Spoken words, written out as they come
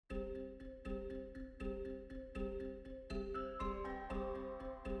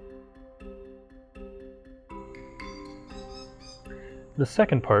The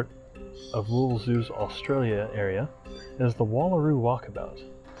second part of Louisville Zoo's Australia area is the Wallaroo Walkabout.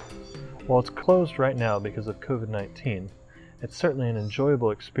 While it's closed right now because of COVID-19, it's certainly an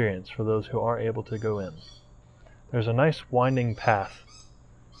enjoyable experience for those who are able to go in. There's a nice winding path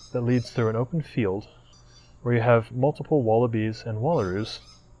that leads through an open field where you have multiple wallabies and wallaroos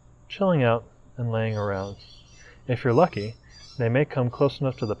chilling out and laying around. If you're lucky, they may come close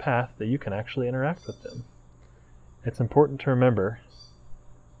enough to the path that you can actually interact with them. It's important to remember,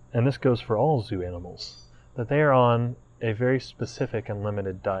 and this goes for all zoo animals, that they are on a very specific and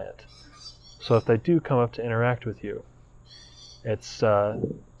limited diet. So if they do come up to interact with you, it's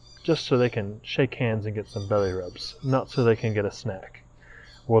just so they can shake hands and get some belly rubs, not so they can get a snack.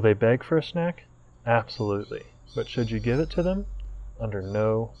 Will they beg for a snack? Absolutely. But should you give it to them? Under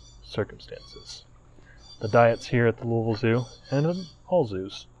no circumstances. The diets here at the Louisville Zoo, and in all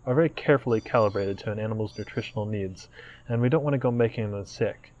zoos, are very carefully calibrated to an animal's nutritional needs, and we don't want to go making them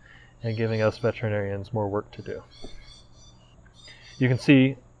sick and giving us veterinarians more work to do. You can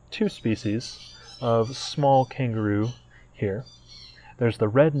see two species of small kangaroo here. There's the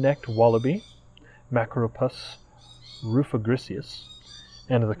red-necked wallaby, Macropus rufogriseus,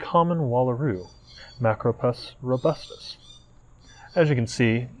 and the common wallaroo, Macropus robustus. As you can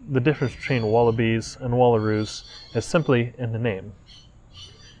see, the difference between wallabies and wallaroos is simply in the name.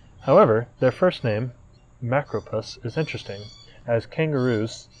 However, their first name, Macropus, is interesting, as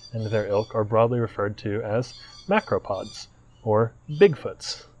kangaroos and their ilk are broadly referred to as macropods, or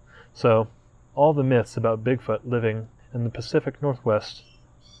Bigfoots. So, all the myths about Bigfoot living in the Pacific Northwest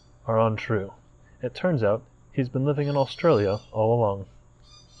are untrue. It turns out he's been living in Australia all along.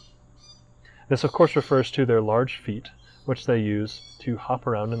 This of course refers to their large feet, which they use to hop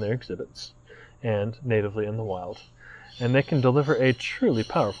around in their exhibits, and natively in the wild, and they can deliver a truly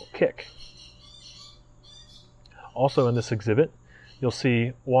powerful kick. Also in this exhibit, you'll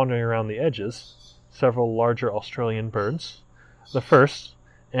see wandering around the edges several larger Australian birds. The first,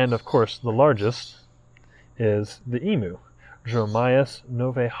 and of course the largest, is the emu, Dromaeus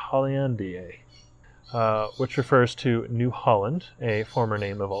novaehollandiae, which refers to New Holland, a former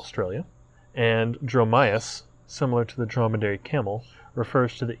name of Australia, and Dromaeus, similar to the dromedary camel,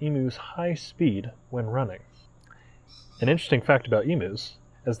 refers to the emu's high speed when running. An interesting fact about emus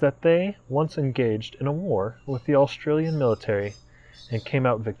is that they once engaged in a war with the Australian military and came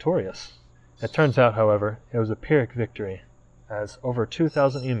out victorious. It turns out, however, it was a Pyrrhic victory, as over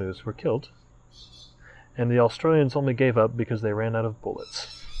 2,000 emus were killed, and the Australians only gave up because they ran out of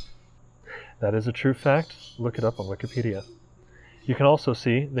bullets. That is a true fact. Look it up on Wikipedia. You can also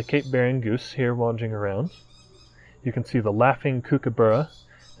see the Cape Breton goose here wandering around. You can see the laughing kookaburra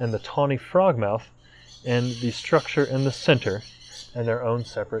and the tawny frogmouth and the structure in the center and their own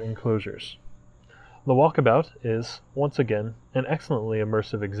separate enclosures. The Walkabout is, once again, an excellently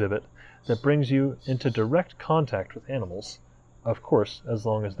immersive exhibit that brings you into direct contact with animals, of course, as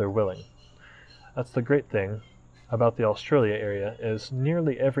long as they're willing. That's the great thing about the Australia area, is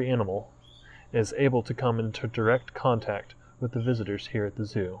nearly every animal is able to come into direct contact with the visitors here at the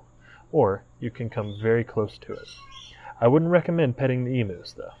zoo, or you can come very close to it. I wouldn't recommend petting the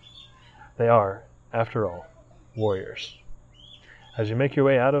emus, though. They are, after all, warriors. As you make your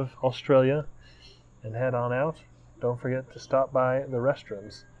way out of Australia and head on out, don't forget to stop by the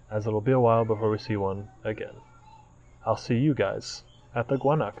restrooms, as it'll be a while before we see one again. I'll see you guys at the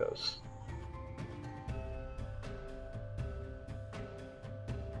guanacos.